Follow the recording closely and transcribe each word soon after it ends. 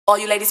All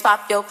you ladies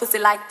pop your pussy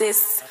like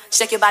this.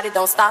 Shake your body,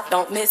 don't stop,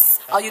 don't miss.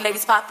 All you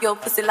ladies pop your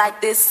pussy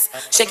like this.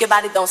 Shake your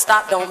body, don't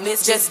stop, don't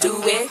miss. Just do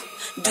it,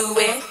 do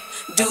it,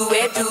 do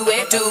it, do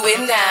it, do it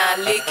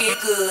now. Lick it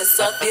good,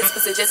 suck this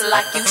pussy just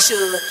like you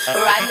should.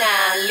 Right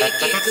now, lick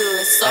it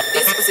good, suck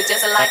this pussy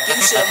just like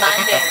you should. My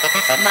neck,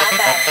 my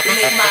back,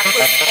 lick my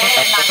pussy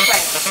and my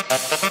crack.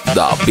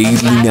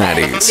 David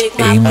Linares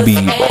en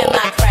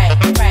vivo.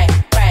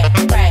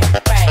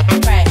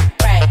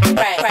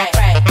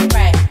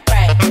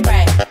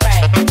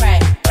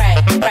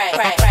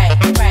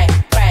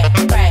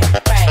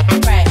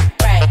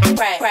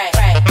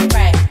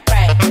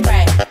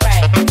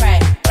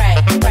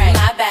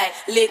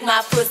 Lick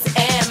my pussy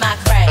and my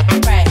crack,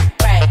 crack,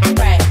 crack,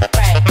 crack,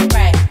 crack,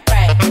 crack,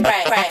 crack,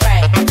 crack,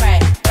 crack, crack,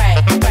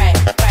 crack, crack,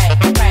 crack,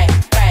 crack,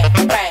 crack,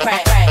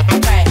 crack, crack,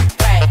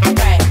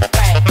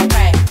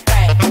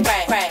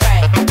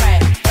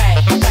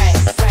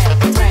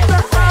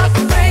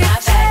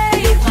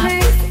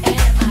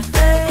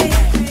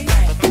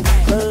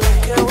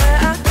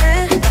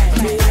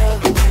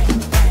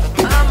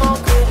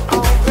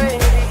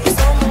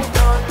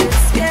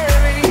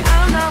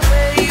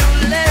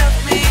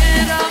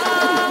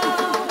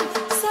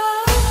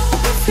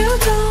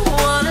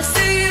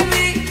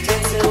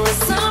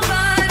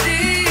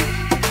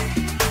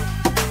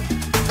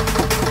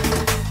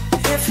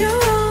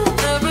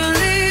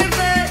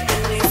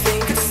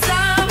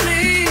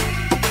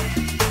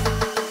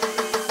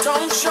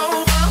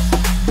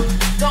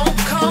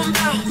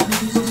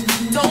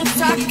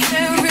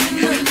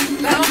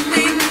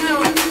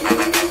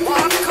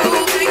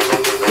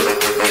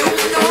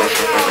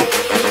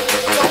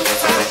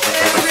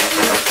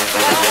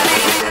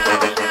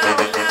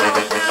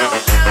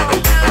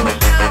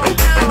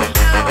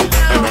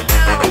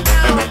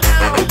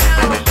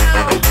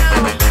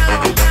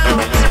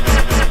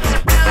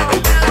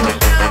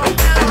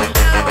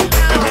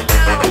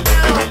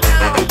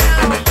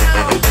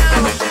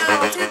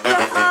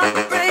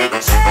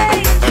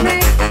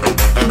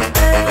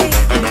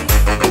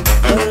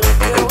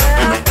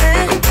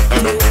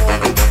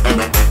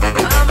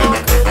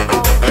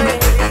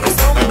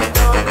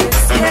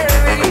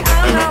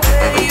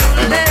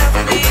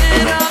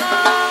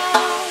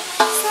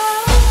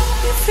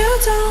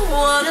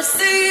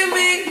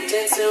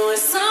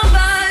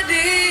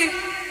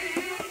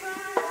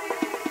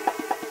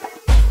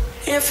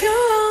 If you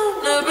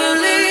wanna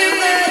believe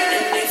that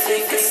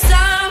anything can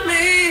stop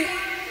me,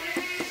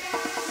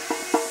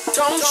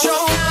 don't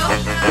show up,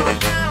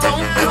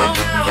 don't come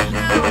out,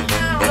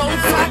 don't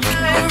fight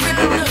caring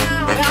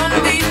about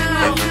me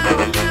now.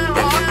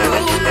 Walk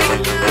away,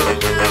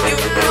 you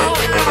know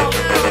how.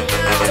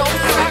 Don't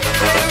fight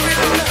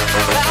caring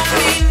about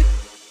me.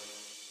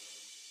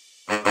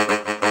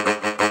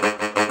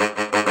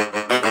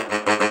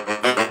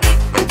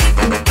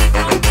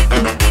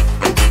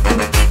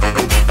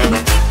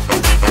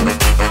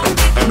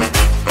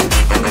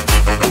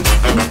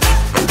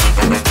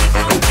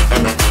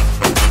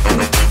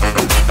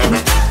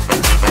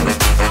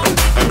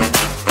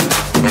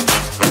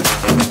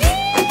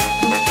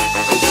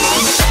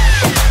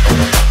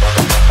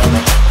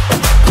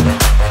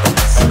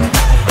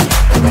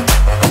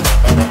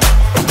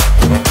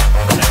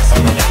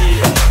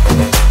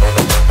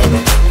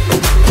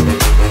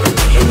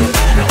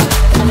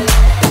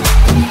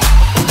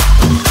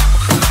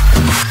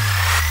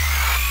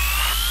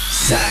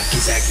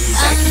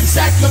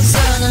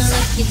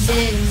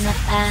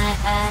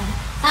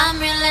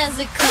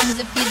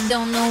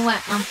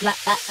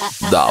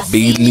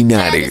 David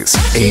Linares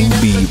en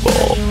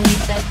vivo.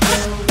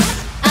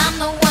 I'm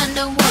the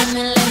Wonder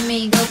Woman, let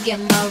me go get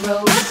my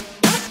rose.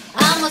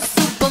 I'm a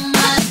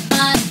superman,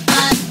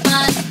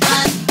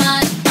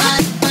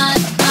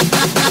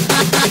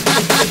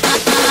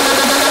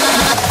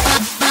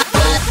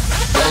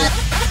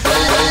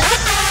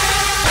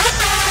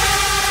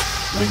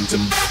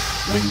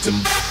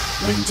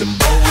 When them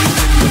boys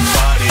in the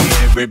party,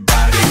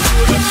 everybody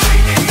put up their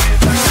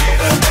hands. I get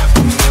up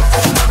after milk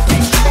for my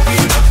feet,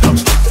 get up,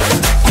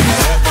 I'm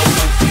never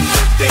looking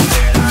the day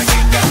that I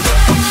ain't got the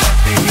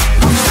fucking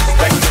hand. I'm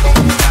suspected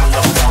from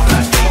California,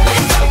 they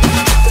way out in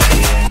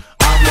Japan.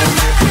 I'm a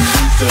real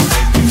producer,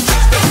 and you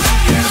just a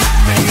piano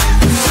man.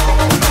 The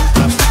song don't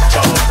stop the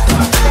charts,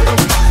 I heard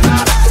them I'm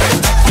not a fan.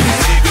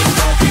 Niggas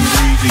talking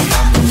greasy,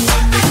 I'm the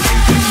one that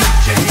gave them the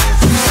chance.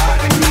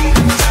 Somebody need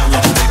to tell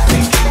them that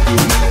they can't do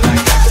me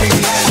like I can.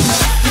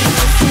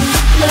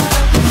 love,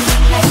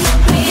 like a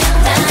real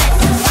nice,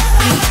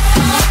 sweet,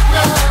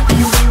 love.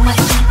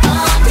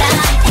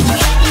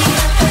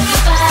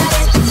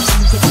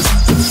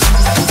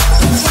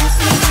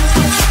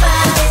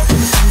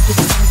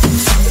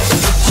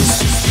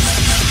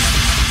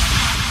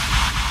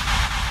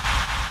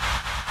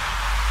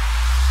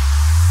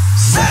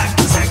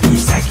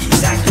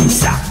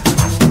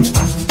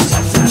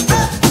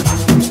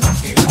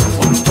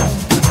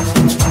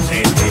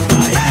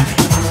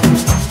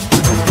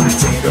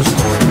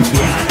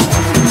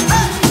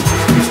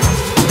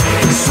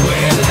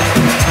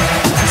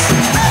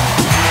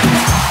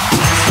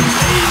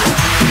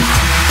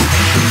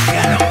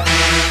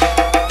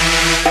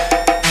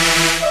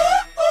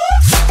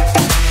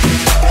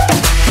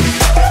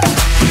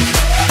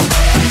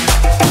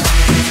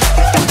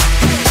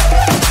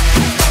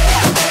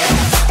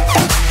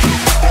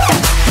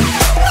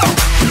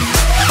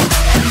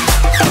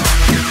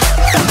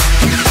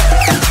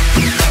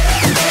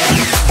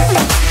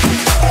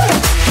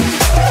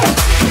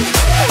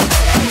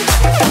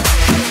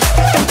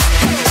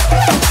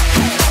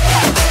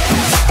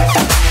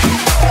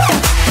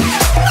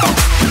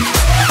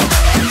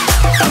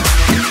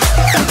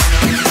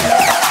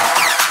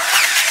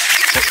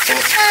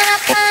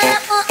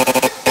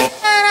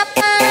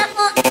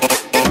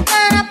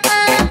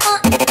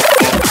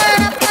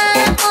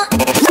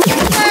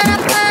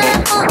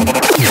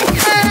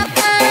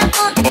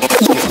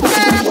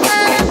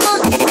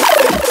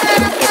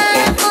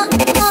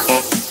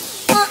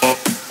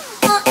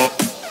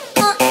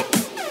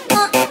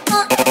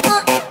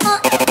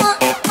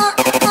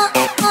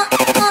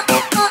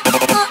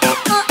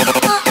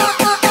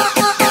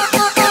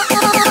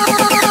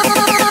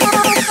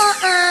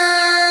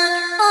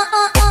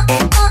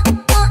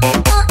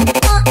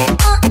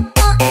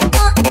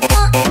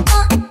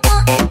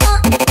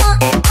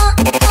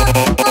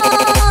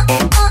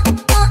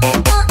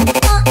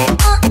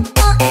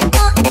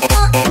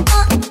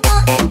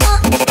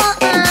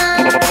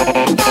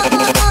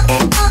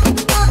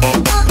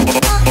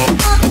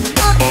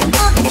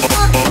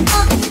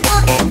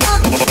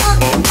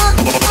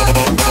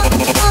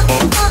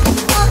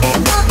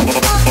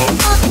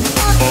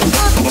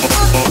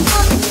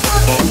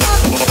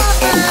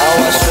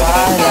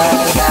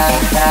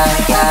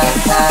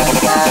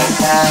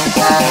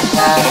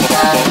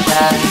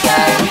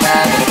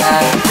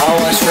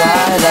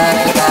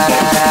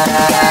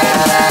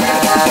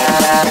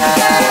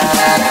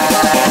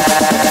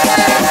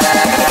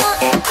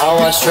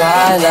 was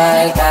dry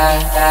like that.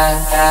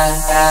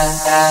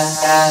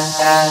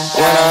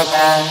 When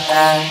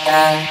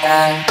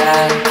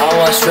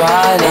I was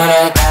dry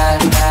like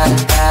that.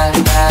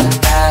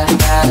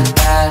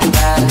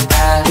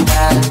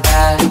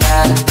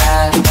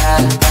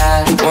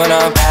 When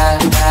I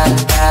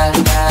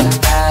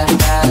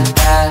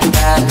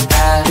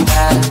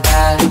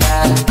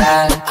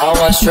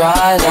was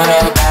dry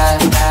like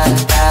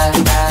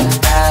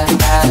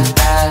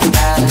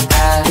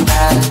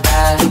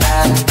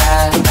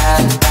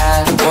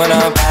when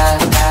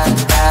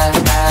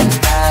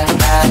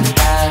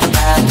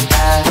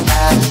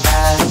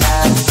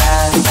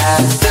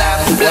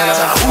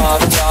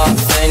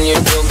then you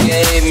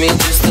gave me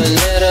just a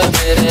little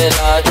bit and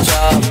I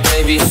dropped.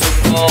 Baby,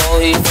 super,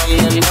 he from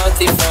the north,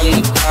 he from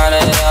the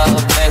Canada.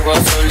 Back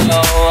was so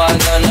low, I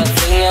got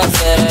nothing else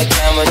that I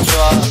can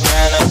withdraw.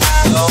 Ran up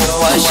low,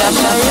 I shot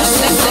my wrist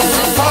and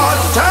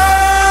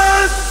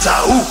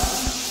Zau,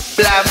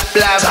 blah,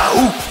 blah, zau,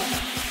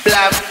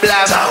 blah,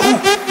 blah, zau,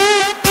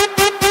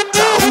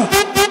 zau,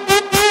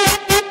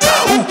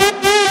 zau, zau,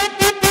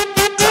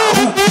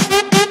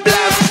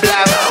 blah,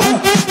 blah, blah,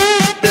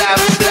 blah, blah,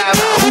 blah,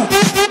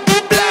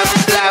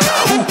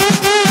 blah,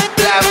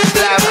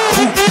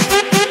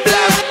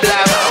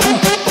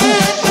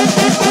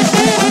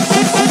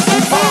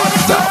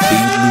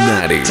 David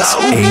Linares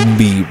en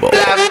vivo.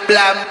 blah,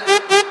 blah, blah,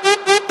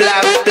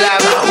 blah,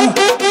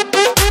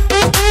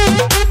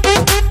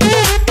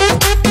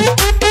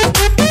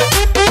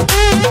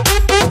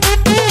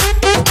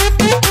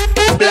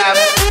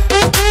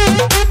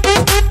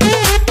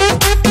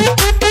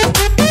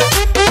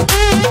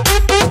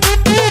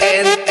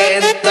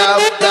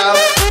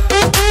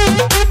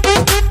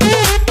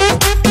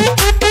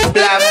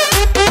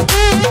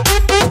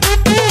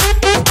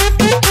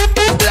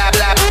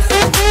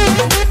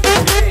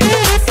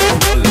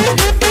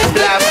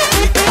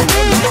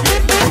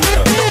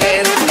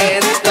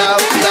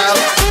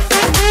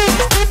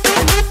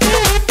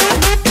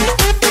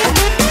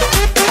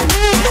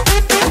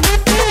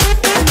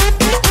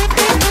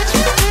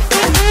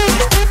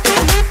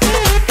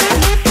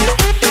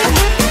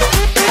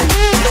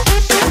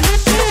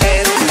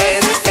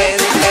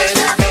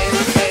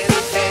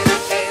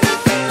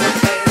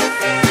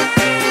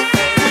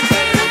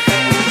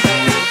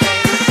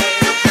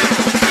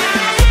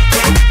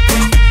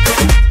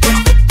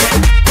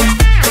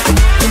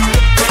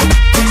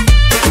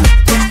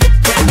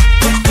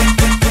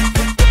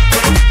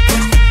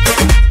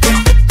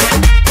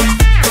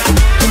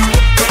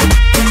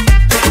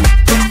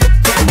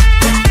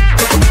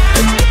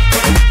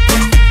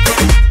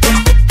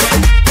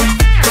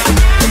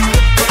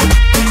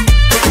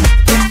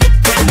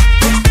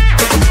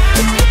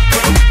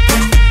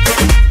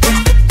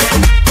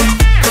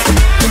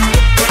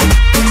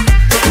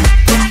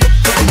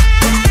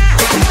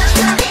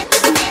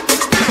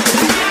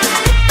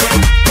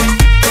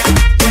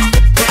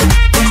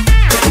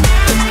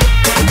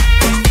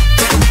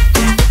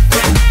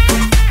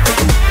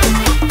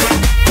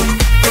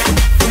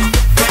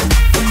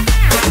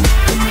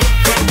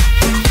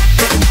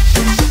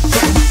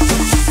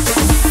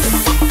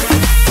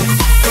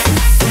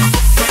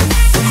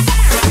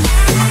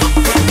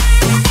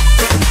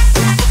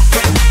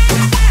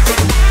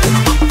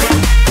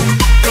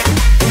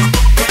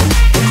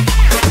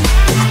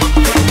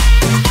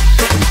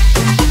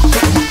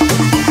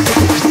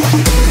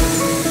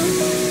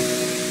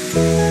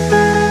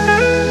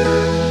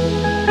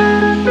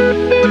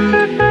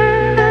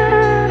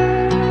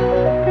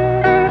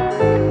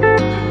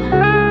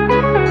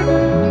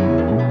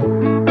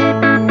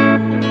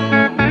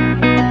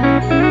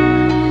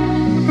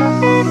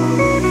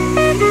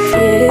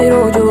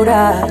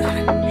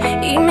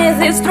 y me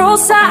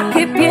destroza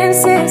que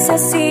pienses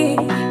así,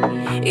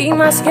 y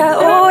más que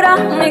ahora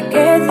me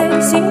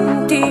quede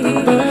sin ti.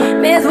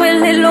 Me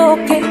duele lo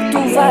que tú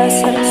vas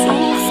a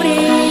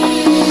sufrir,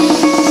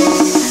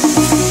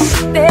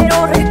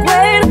 pero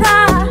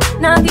recuerda,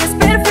 nadie es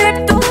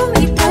perfecto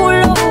y tú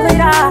lo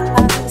verás.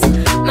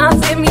 Más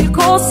de 1000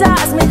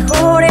 cosas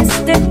mejores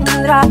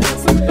tendrás,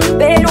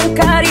 pero un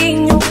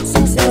cariño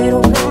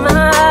sincero no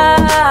más.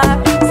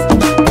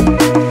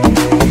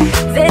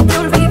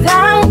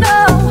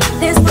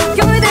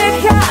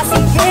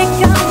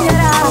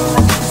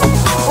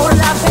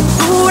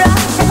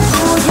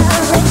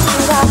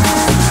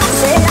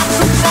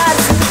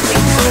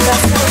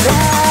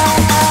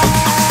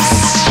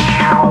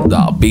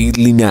 David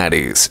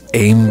Linares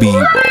en vivo.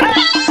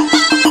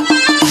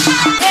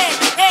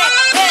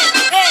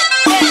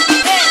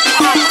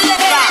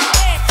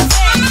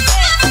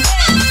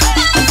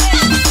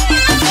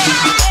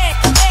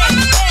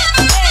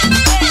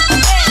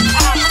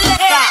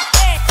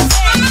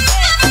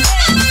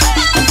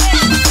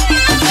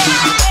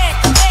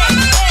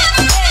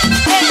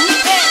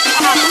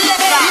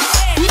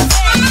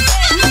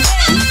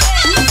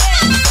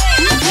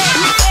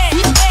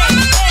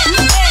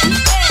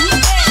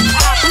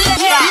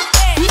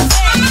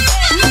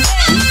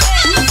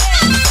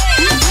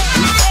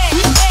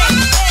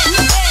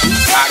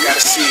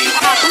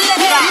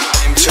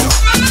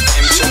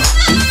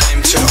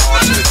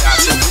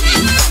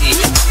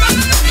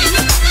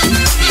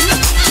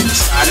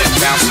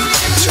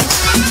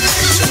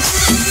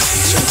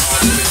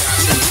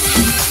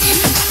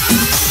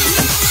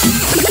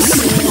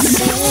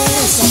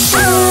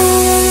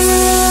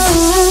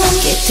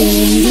 te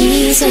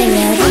bendice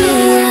la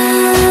vida.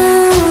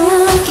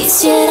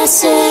 Quisiera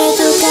ser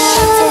tu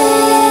café,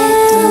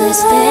 tu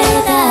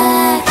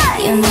despertar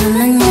y una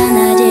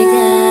mañana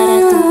llegar a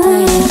tu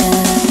puerta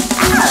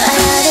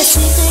para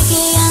decirte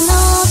que ya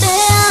no te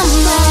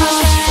amo,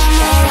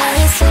 para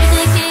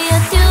decirte que ya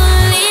te he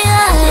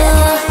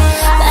olvidado,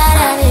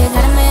 para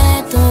alejarme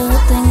de todo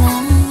tu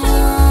engaño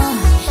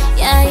y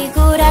ahí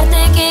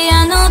jurarte que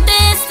ya no te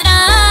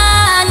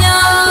extraño.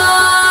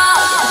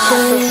 Te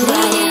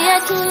diría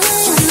que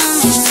ya no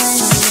me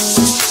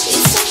duele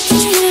y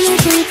sentirme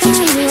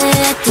culpable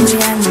de tu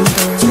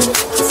llanto.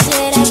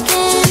 Quisiera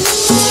que me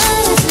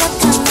mueras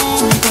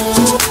locamente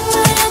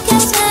para que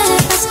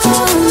sepas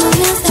cómo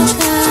me has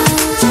dejado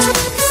estar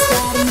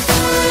en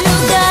todo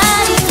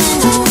lugar y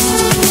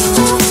menos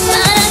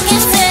para que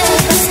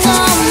sepas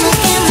cómo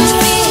que me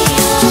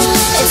río.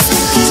 El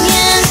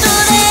sentimiento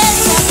de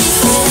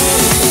satisfecho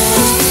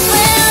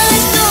fuera de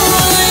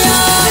tuyo y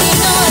no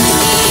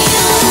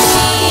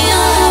de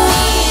mío.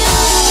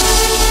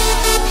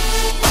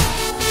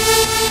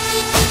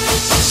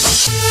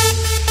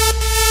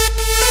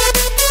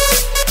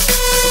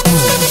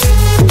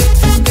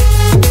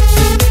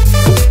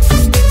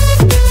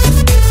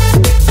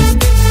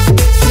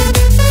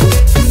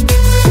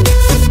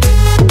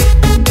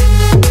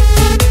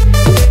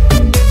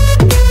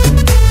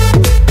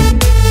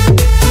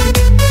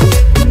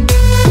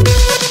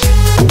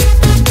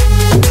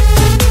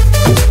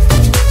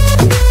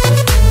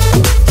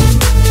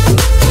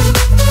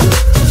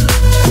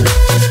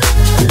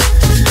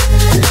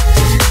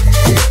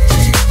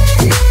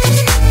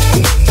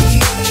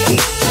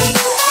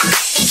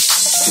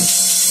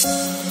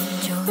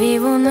 Yo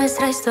vivo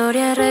nuestra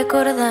historia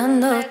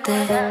recordándote.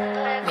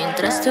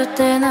 Mientras tú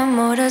te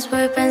enamoras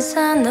voy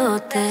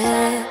pensándote,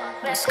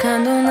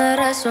 buscando una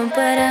razón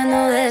para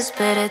no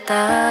despertar.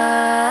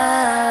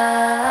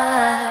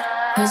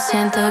 Hoy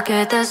siento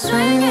que te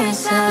sueño y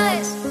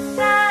sabes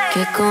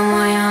que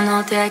como yo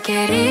no te ha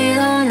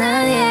querido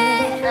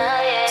nadie.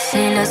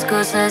 Si las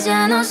cosas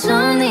ya no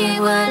son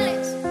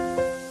iguales,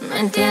 no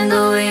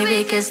entiendo,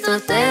 baby, que esto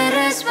te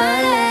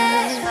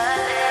resbale.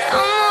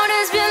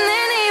 Amores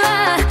vienen y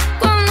van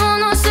cuando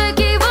uno se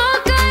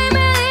equivoca y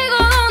me digo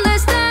dónde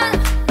están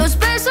los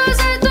besos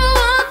de tu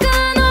boca,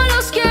 no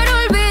los quiero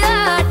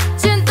olvidar.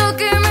 Siento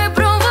que me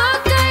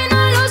provoca y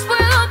no los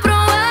puedo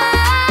probar.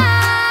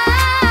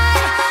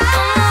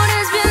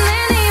 Amores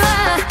vienen y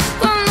van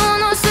cuando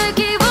uno se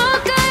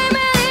equivoca y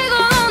me digo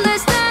dónde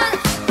están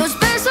los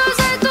besos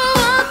de tu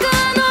boca,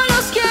 no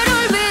los quiero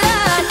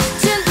olvidar.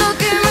 Siento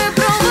que me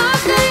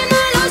provoca y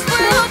no los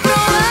puedo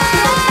probar.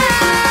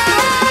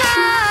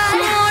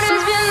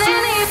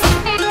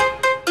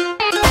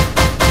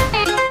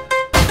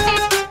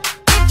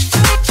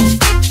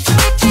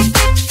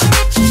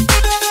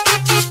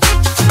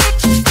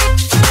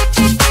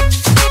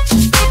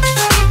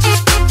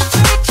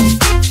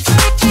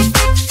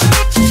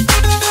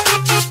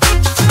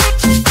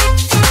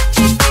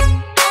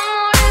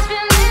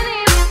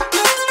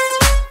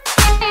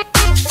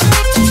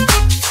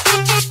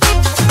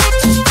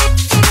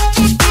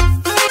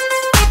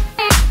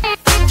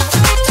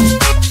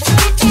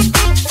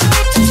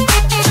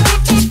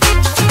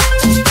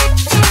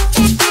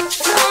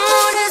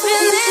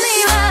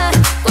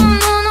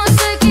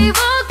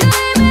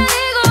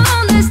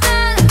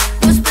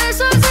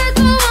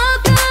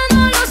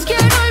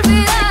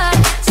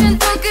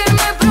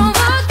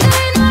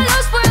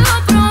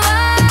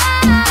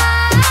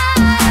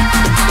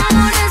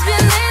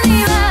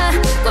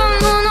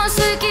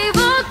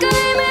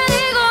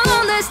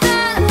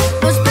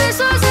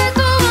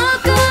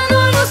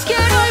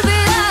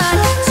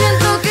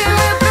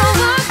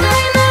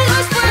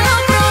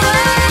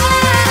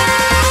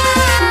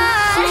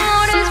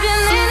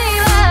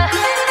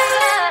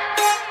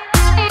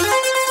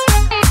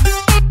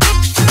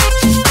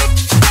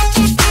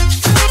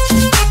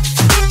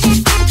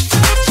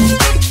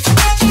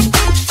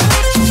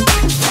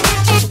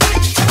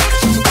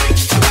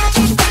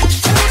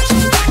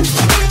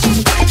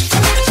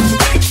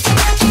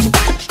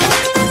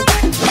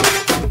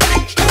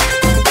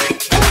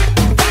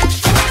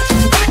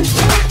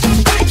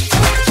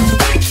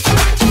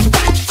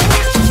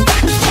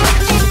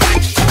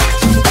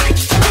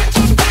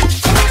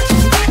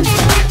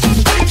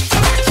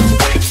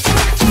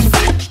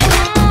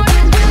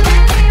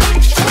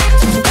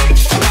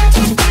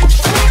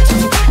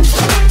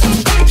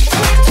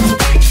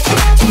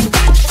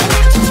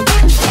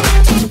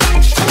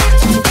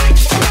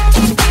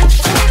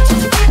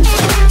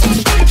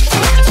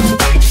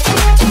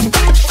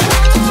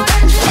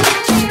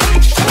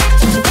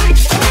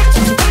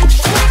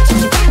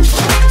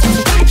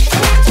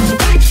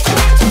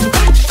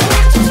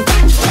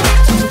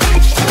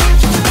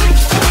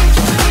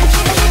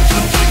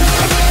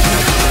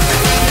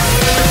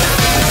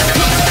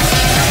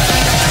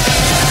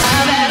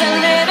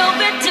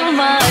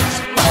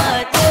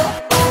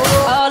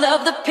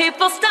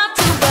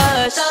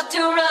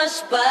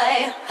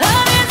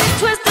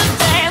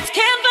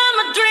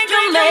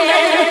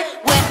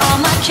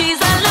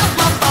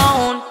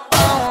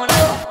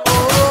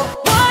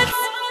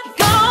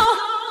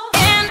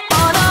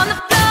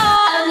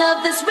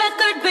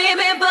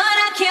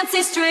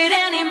 street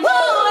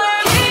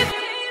anymore. Keep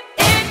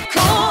it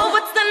cool.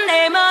 What's the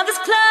name of this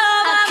club?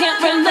 I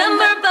can't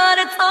remember, but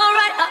it's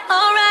alright,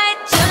 alright.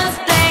 Just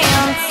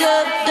dance,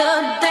 dance,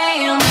 dance,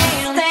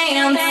 dance,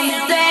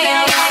 dance.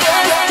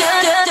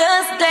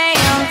 Just dance.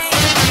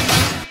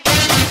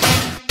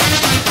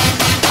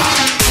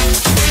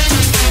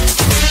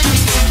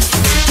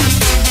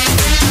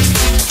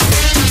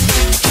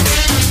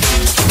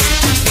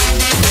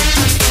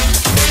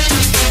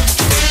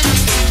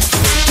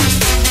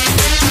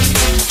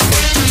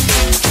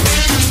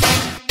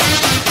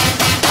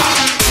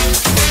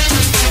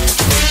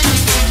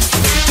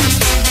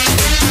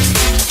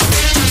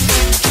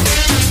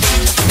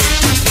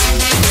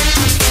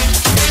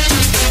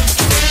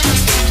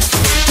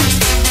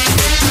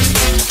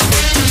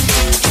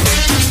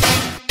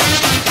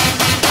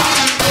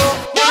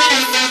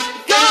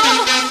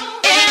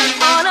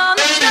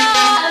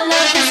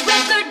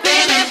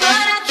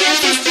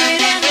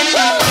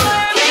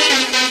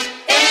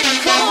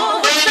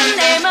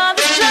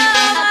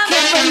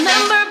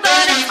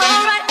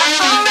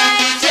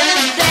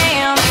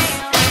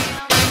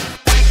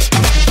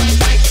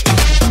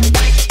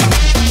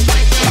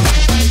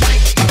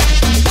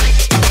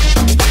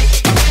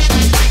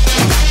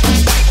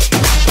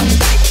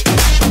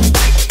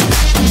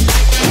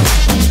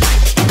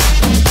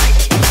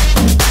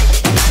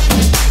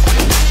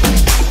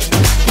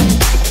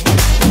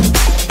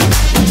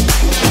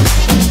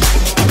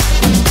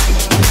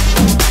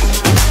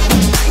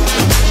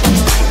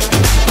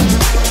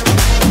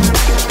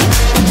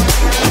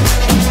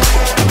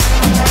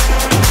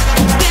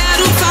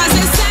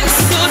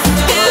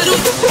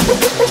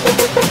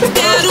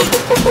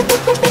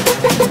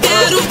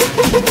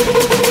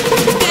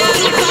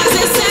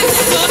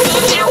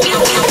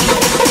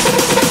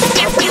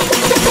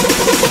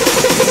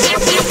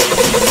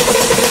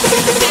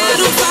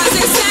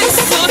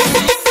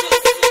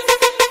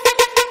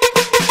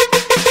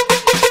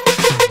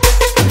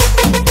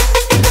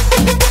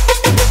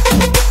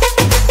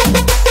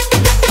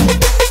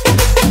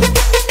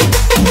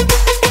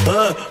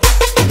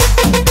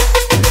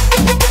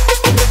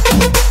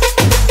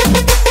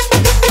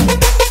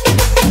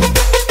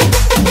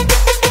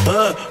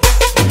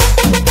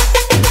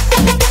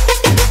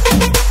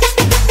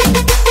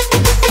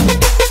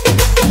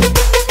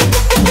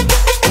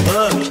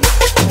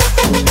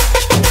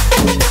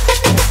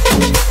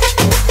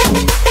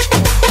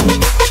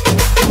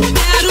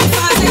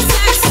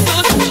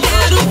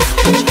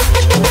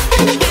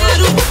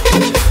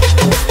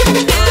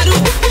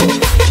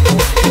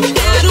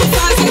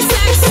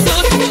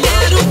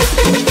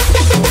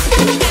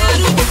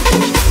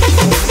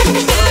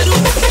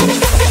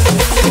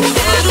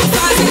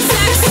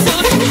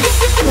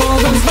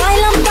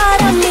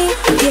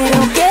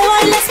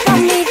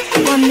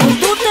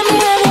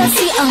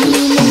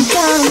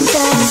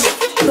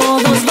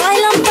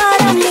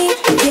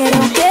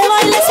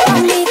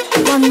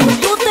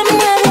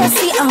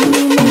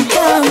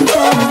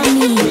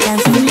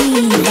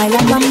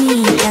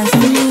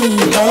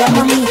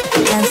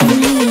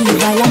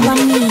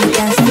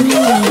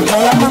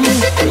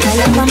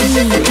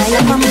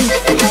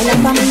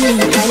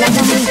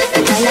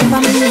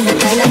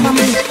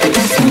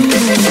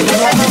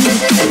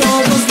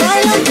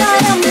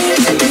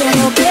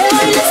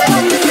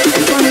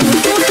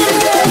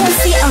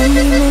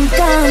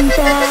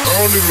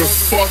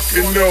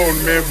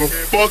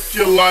 Fuck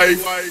your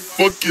life,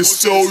 fuck your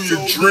soul,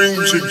 your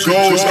dreams, your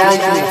goals. I don't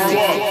give a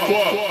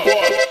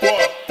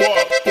fuck.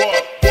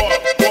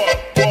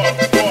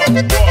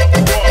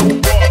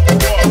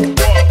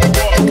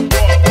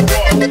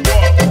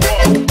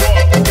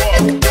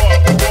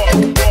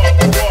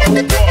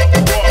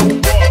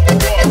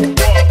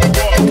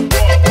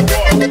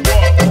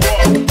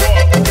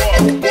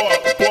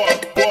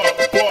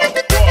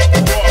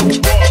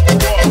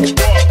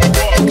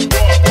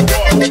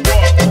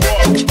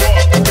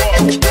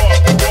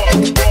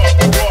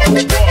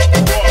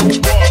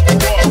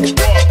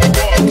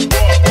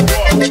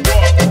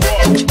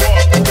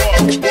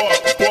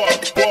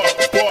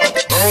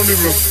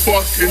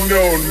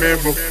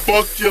 But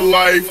fuck your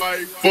life,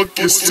 fuck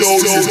your soul,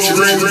 your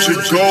dreams,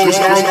 your goals.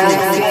 I don't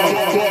give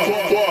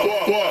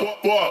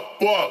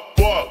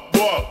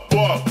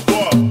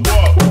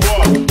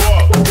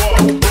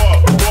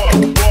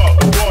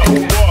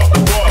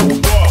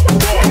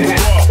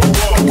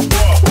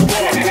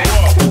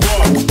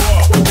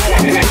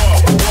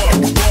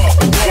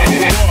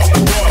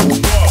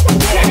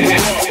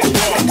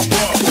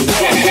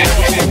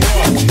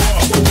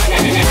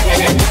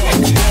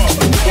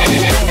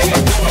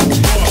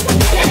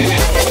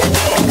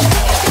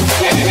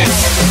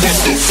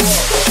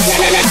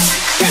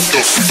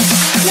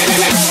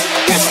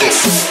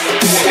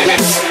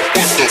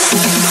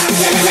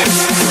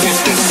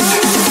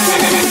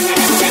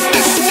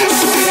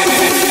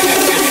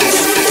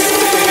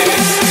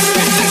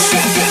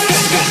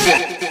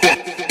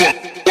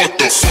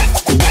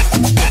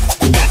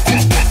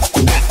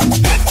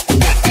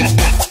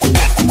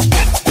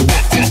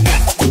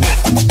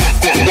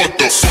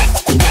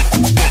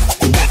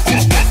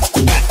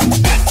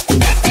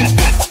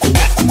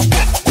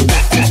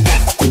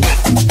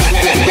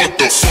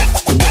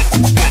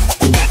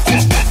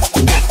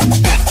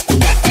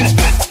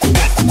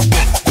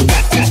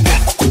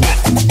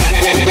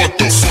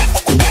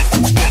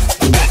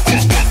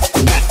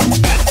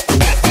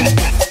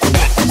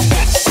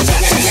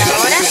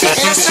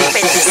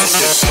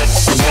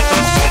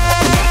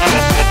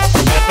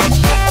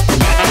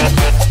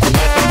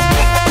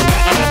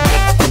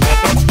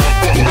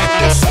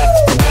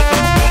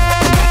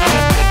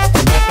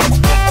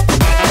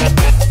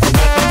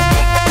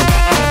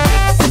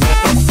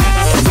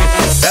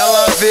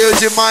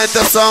má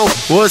intenção,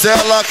 hoje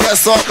ela quer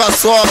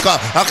soca-soca.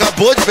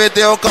 Acabou de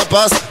perder o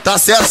capaz, tá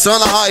se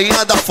achando a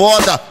rainha da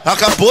foda.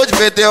 Acabou de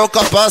perder o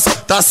capaz,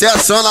 tá se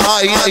achando a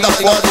rainha da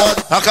foda.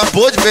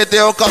 Acabou de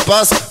perder o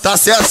capaz, tá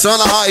se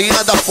achando a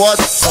rainha da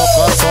foda.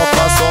 Soca,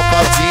 soca,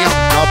 socadinha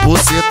na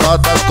buceta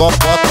das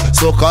cocotas.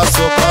 Soca,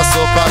 soca,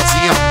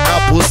 socadinha na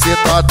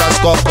buceta das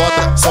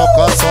cocotas.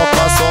 Soca,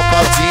 soca,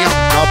 socadinha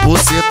na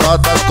buceta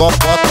das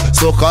cocotas.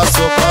 Soca,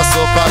 soca,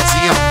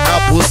 socadinha na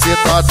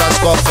buceta das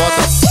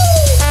cocotas.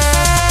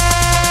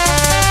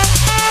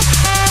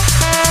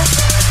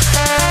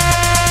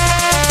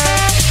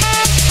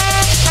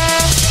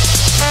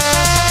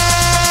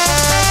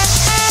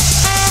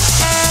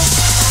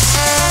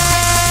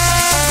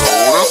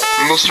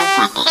 Las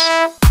trompetas.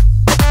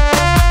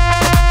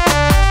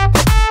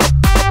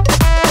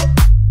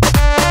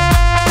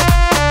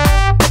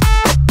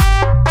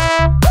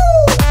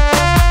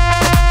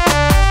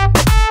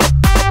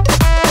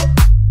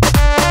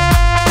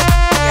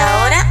 Y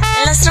ahora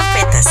las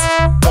trompetas.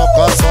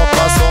 Soca,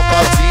 soca,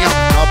 socadinha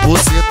na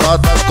buceta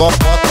das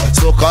cocotas.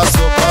 Soca,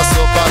 soca,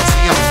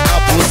 socadinha na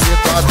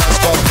buceta das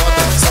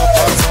cocotas.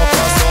 Soca,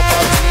 soca,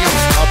 socadinha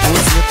na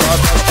buceta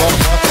das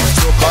cocotas.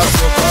 Soca,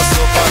 soca,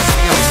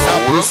 socadinha na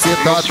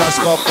buceta das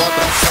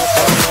cocotas.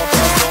 Soca,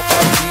 soca,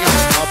 socadinha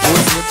na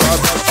buceta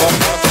das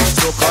cocotas.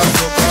 Soca,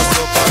 soca,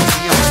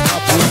 socadinha na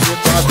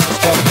buceta das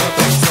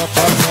cocotas.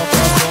 Soca,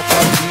 soca,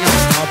 socadinha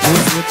na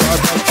buceta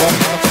das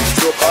cocotas.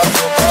 Soca,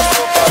 soca,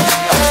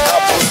 socadinha na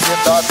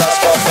buceta das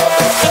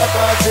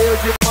cocotas. Veio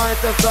de má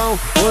intenção,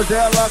 hoje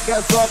ela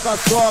quer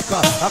soca-soca.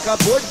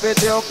 Acabou de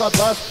perder o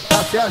capaz,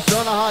 tá se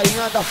achando a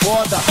rainha da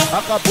foda.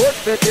 Acabou de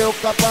perder o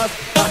capaz,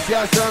 tá se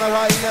achando a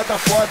rainha da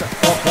foda.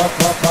 Soca,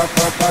 soca,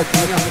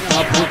 socadinha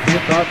na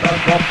buceta das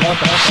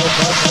cocotas.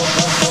 Soca,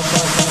 soca,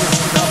 socadinha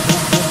na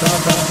buceta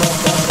das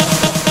cocotas.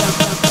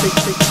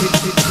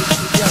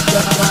 Se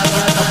achando a rainha da foda.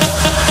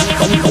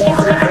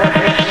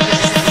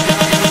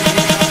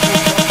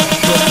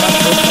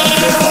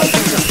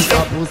 Na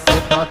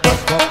buceta das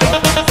cocotas.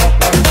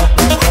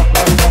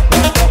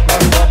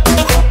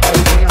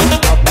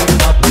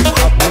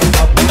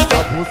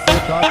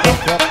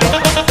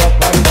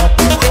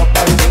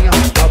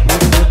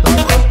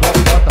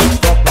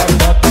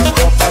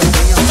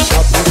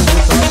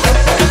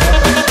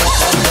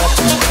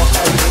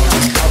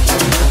 Si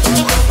tú vives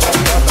como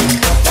yo vivo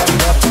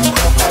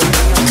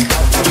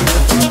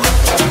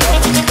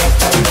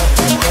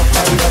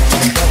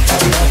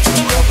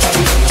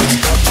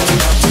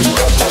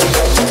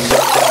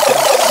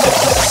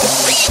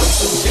vacilando.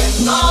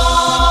 Subiendo,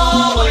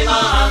 voy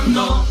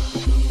bajando.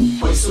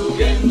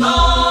 Subiendo,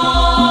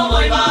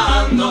 voy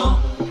bajando.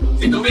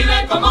 Si tú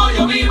vives como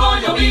yo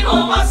vivo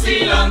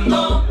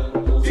vacilando.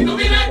 Si tú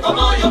vives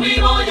como yo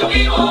vivo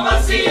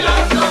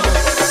vacilando.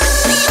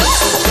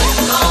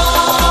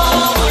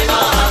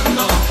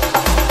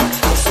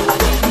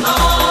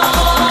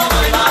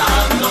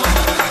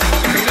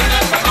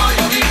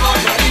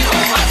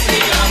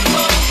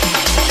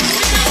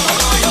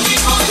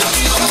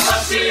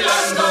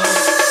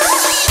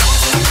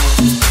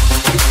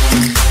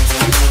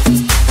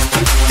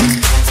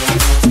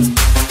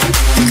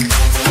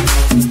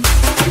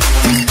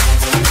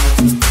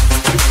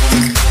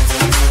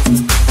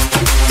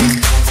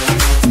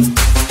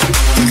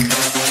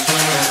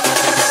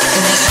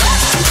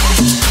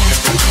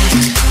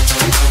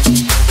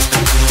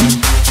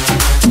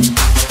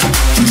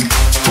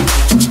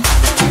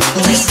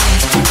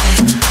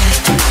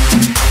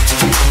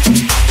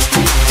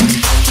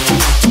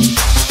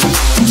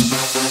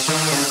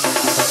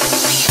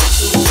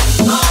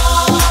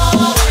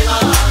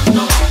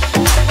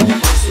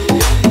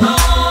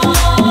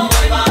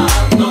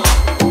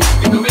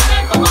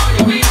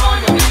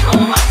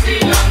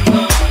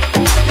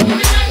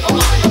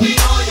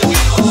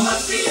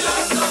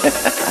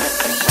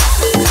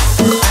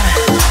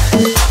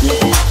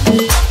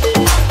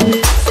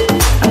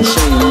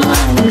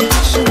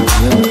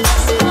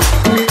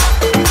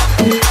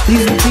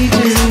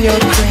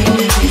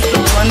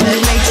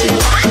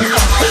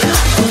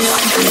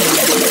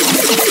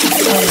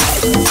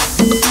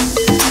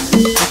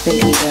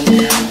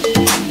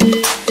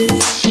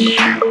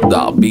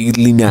 David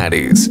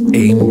Linares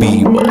en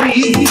vivo.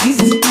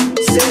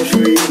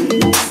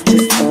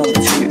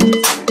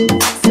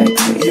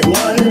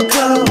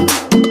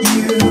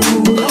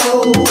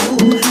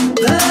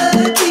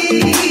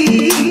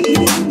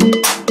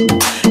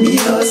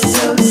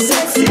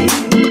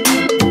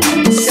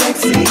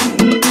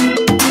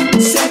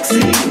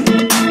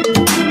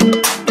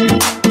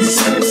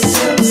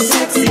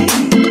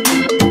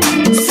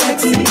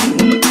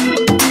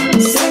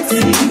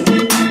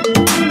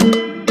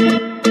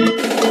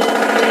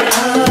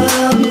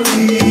 I'm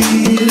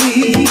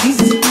really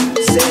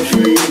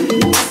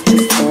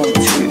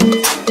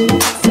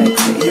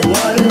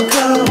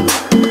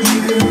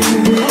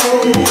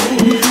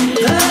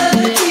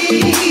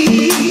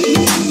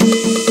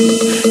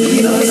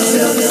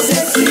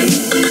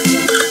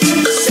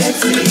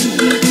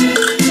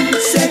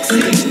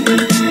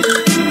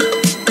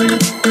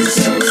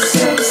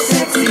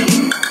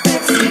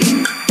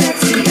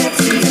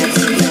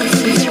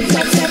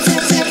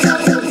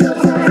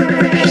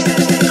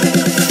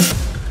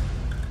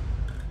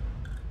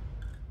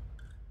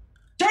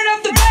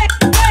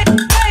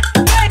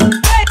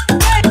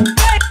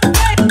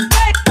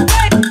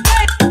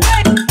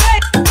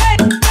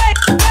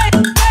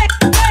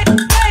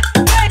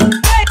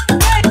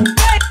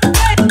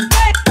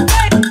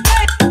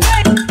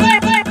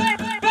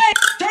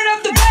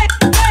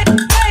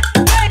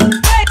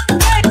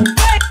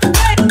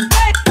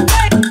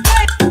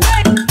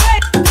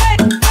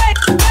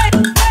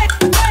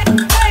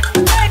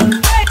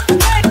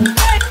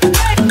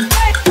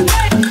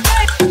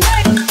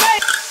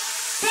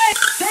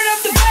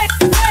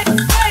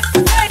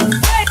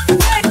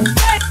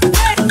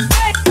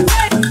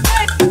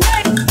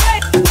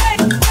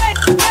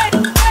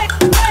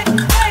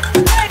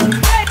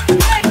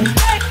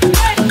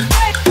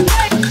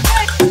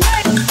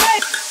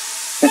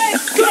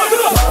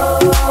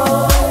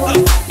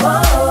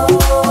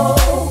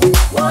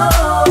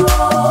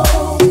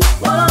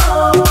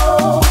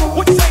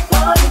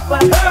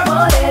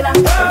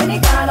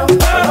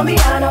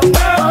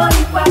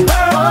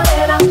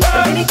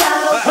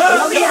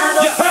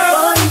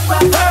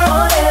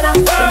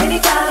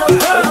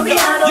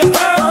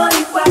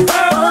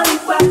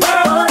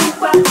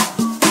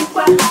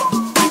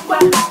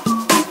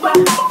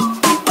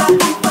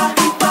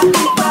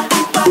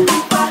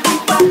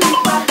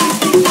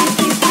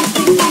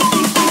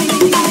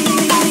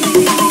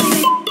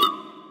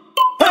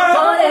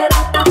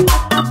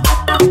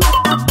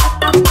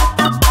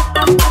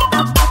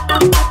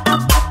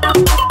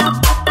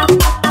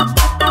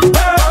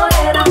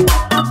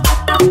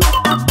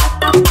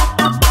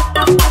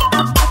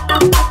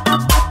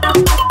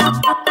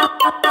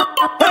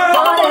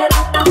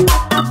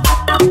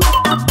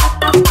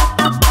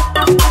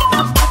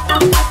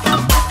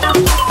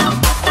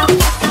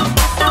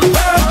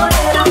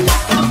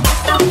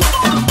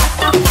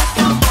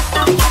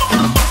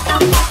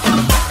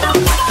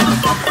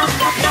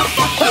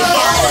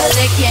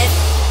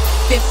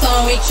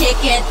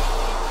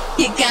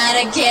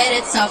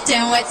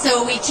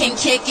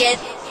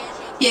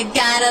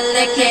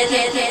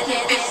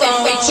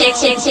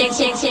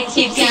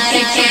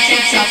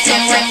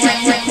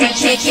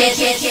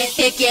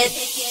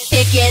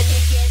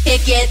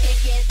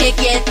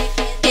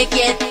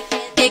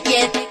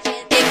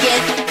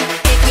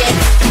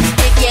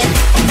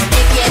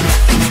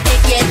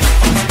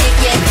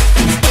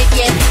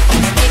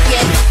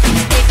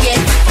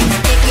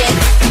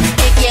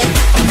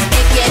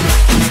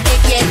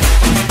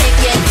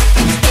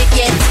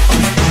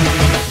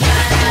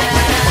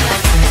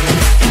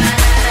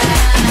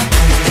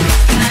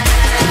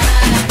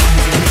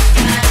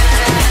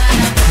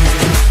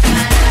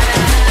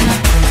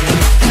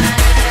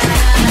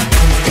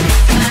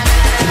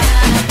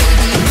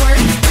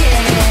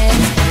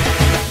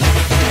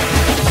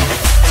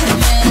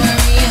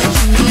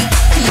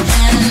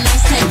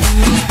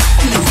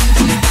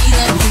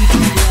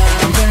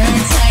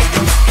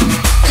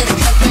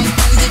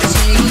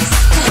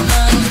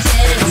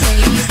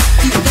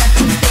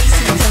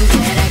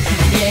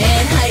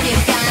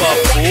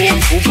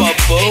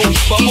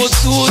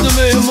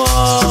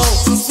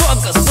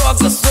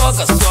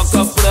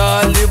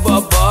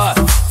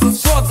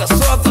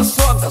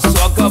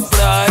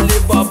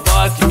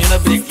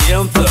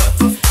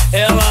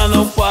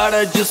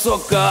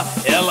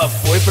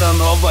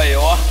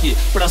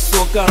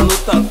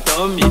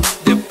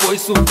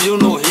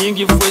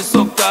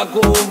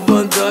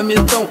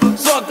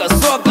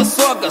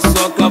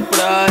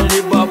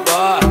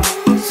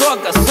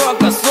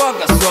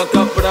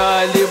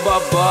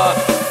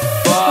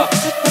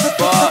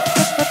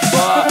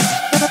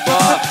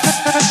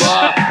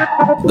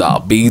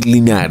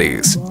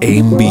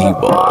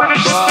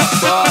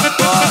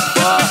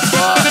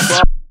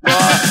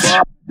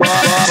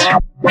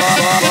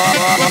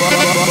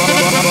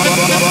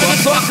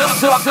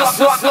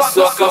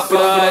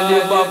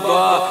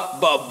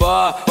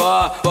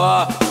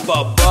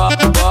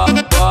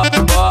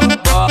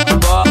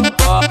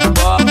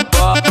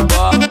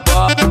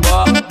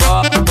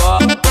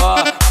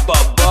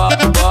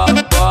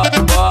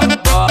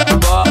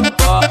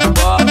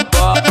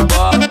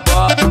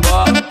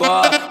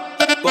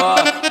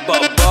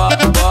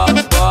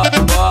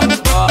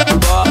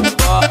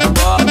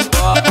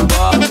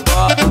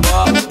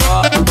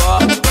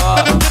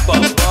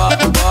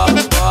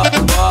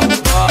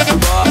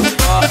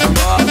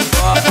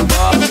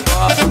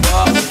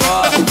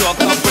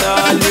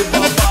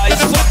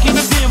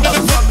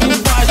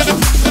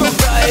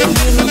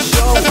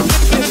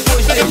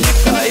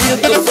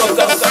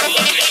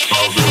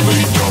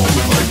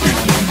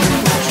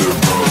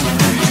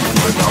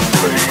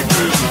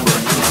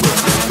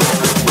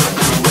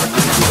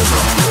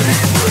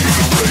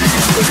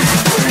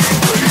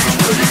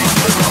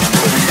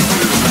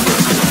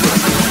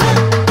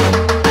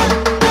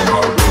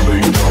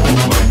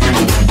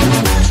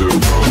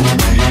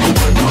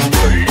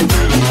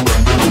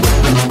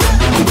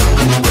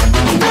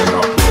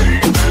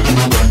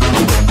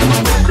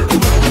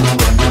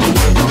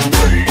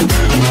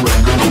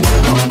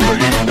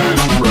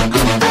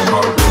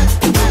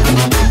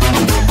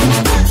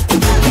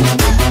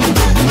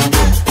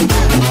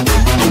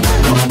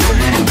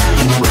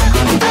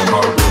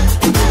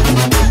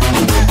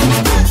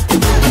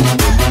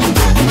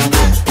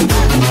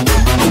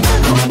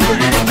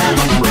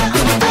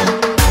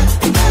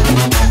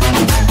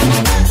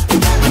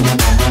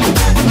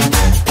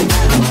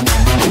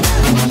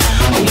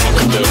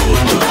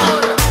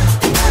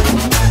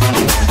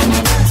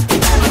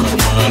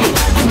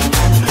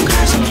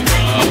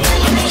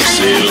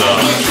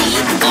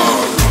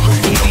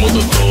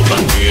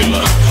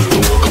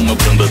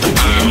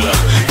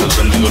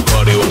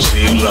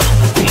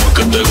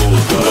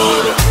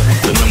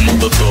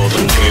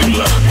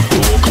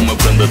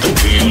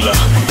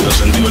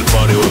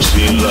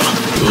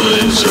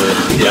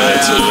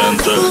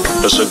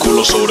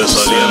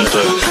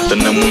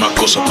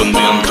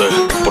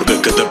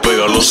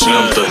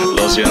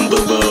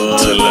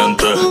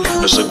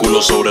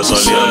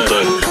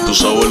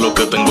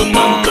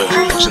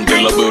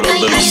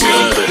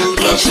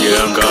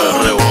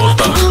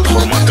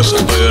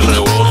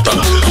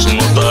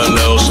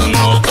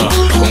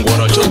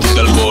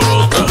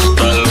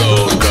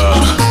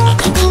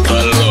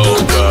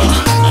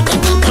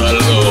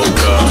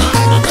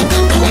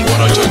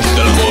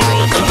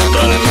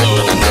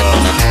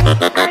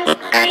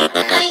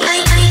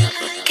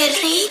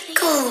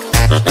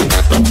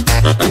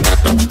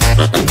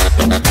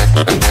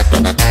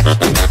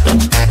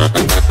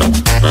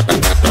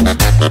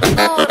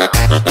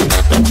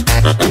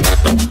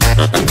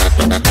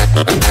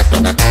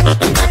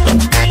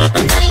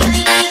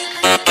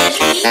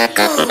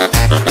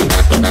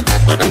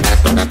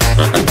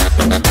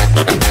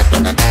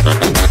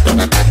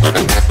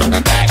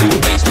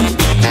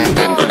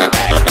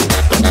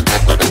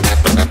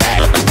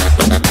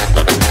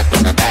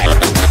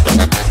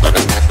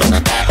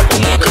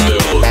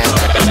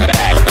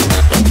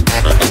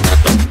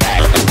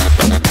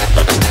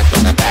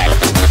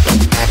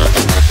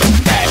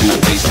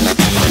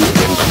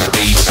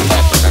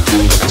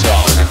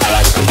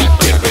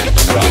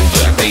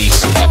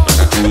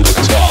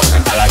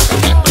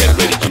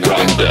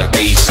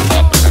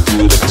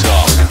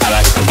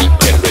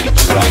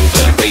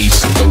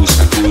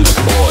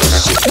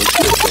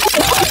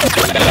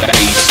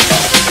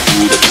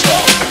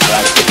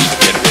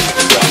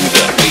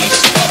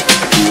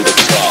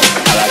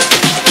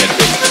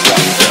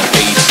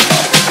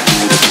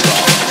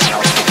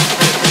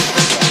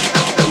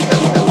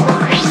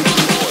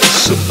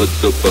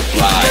super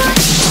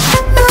fly.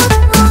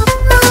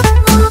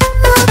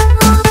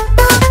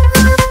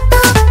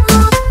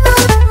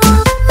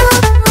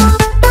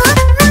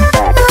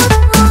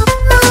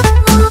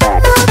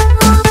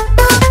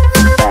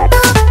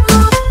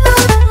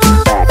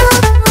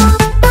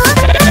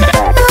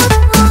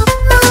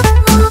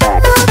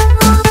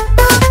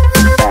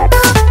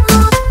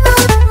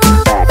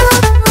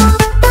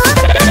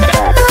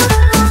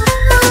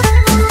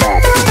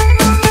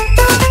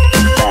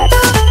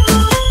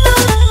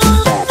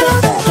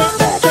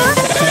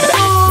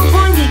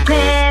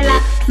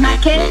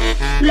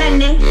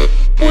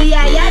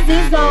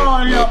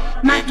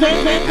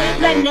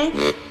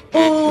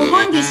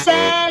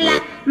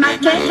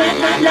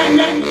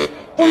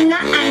 Una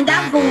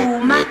anda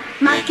guma,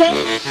 ma che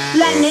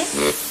lane,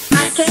 ma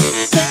che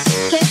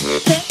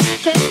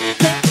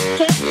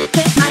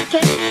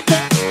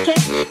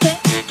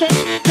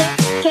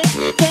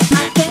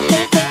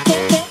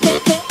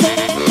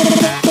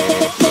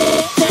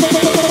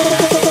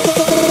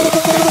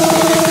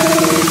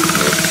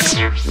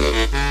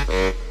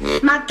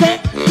ma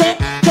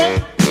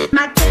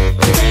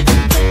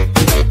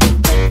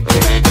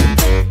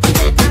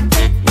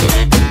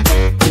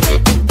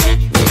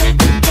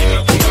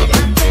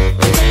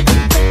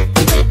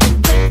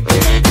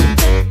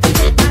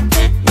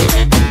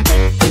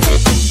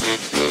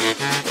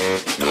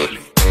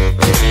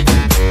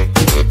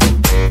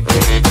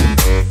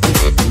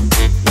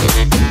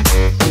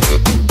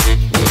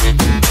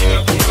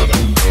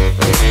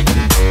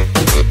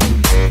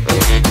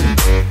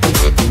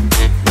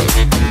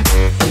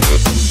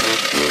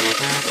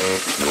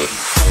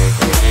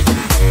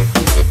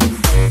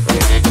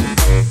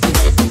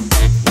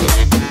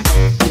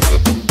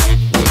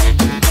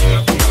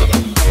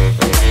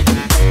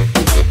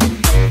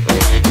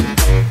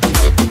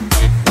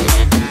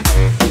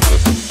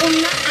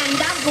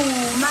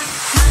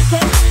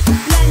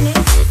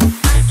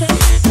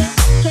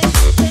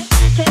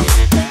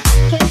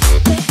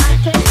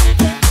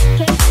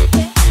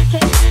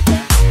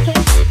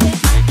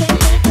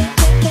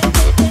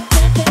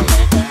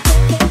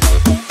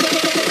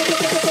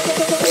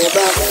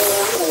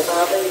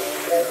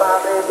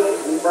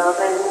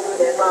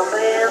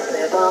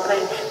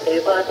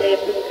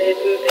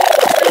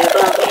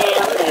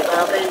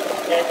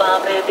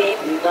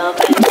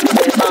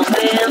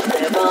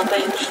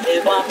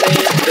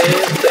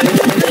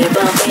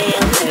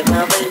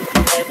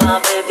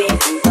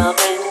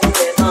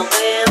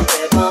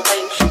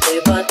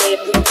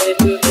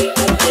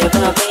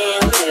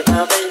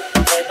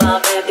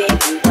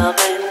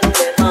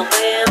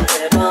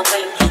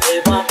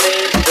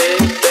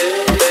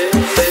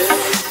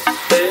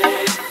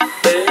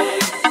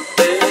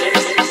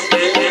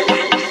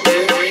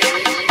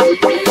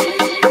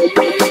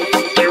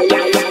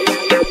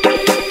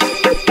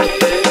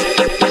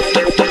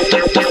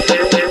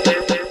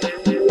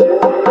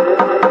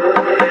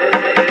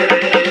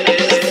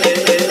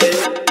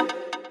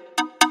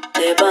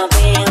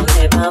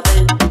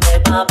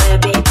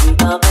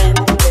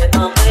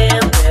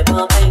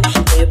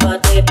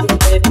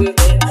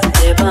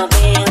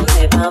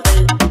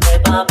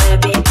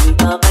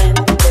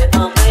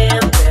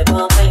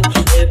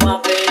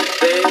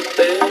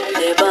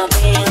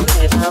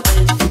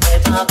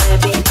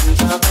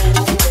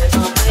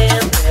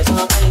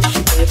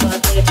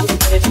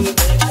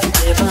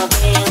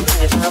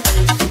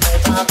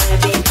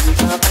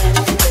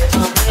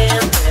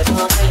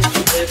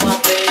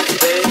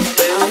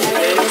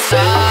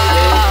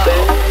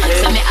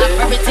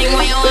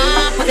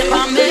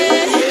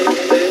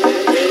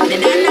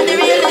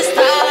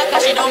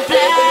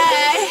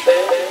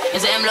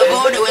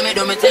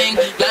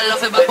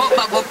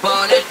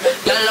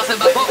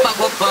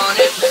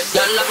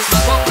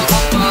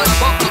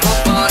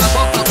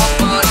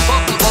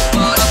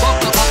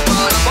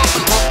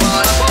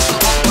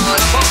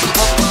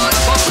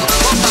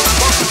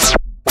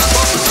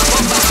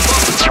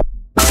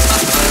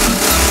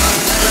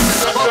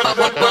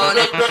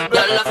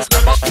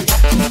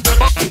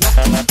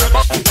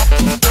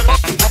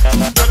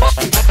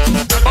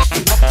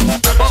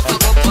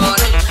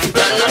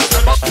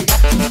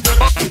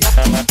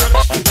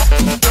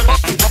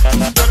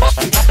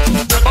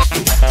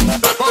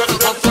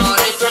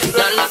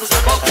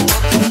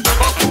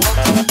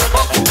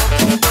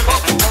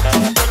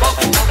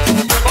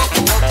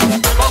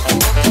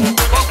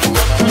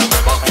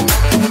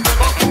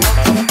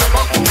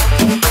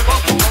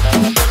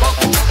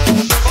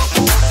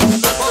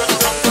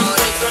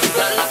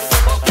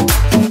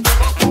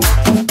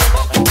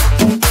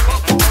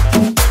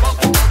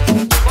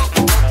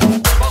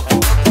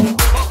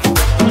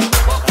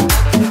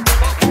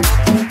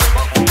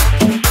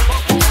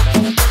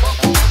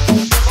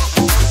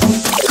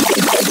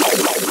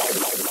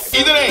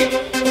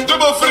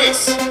Double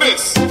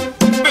frizz,